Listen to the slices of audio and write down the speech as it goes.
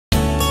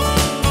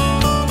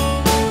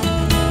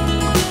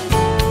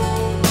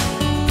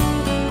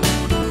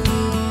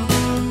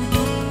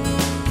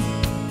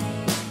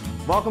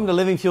Welcome to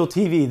Living Fuel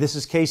TV. This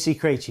is Casey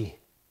Craichy.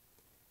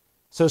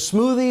 So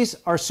smoothies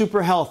are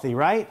super healthy,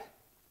 right?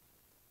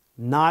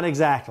 Not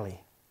exactly.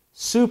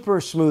 Super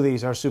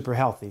smoothies are super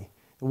healthy.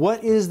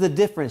 What is the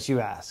difference,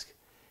 you ask?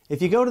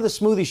 If you go to the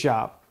smoothie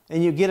shop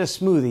and you get a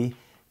smoothie,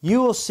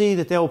 you will see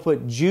that they'll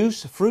put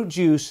juice, fruit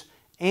juice,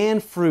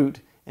 and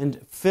fruit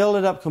and fill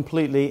it up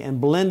completely and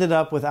blend it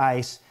up with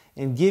ice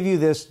and give you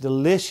this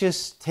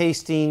delicious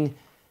tasting,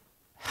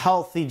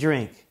 healthy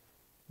drink.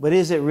 But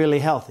is it really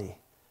healthy?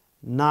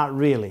 Not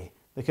really,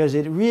 because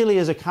it really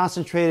is a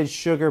concentrated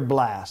sugar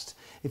blast.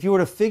 If you were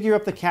to figure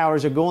up the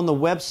calories or go on the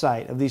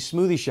website of these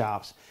smoothie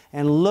shops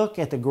and look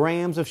at the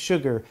grams of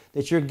sugar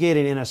that you're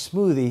getting in a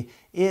smoothie,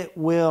 it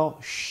will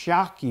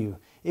shock you.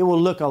 It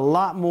will look a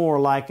lot more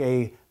like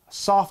a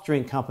soft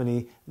drink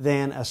company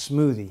than a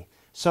smoothie.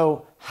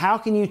 So how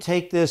can you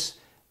take this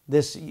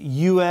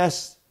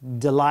U.S.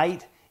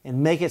 delight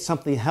and make it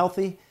something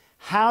healthy?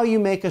 How you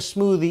make a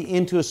smoothie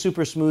into a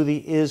super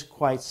smoothie is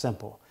quite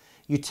simple.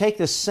 You take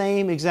the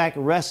same exact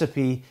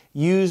recipe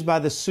used by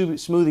the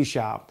smoothie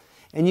shop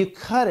and you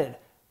cut it.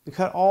 You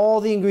cut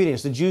all the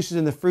ingredients, the juices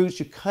and the fruits,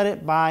 you cut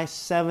it by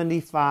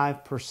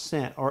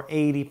 75% or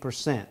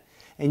 80%.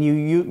 And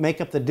you make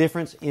up the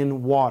difference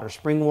in water,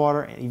 spring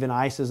water, even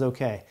ice is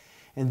okay.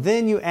 And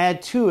then you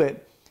add to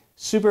it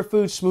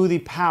superfood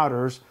smoothie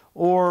powders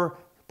or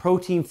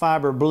protein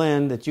fiber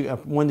blend,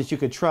 one that you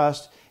could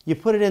trust. You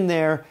put it in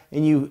there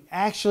and you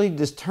actually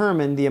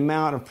determine the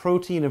amount of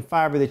protein and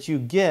fiber that you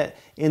get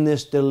in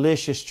this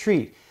delicious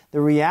treat.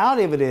 The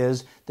reality of it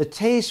is the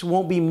taste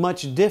won't be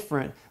much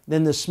different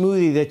than the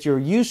smoothie that you're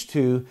used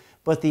to,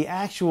 but the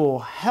actual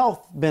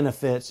health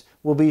benefits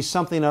will be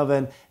something of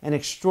an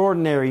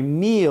extraordinary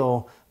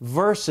meal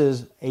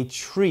versus a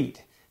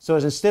treat. So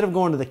instead of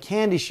going to the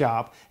candy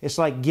shop, it's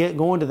like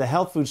going to the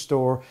health food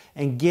store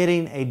and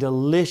getting a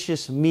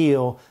delicious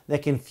meal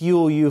that can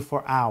fuel you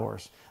for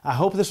hours. I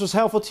hope this was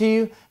helpful to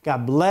you.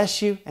 God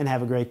bless you and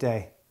have a great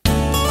day.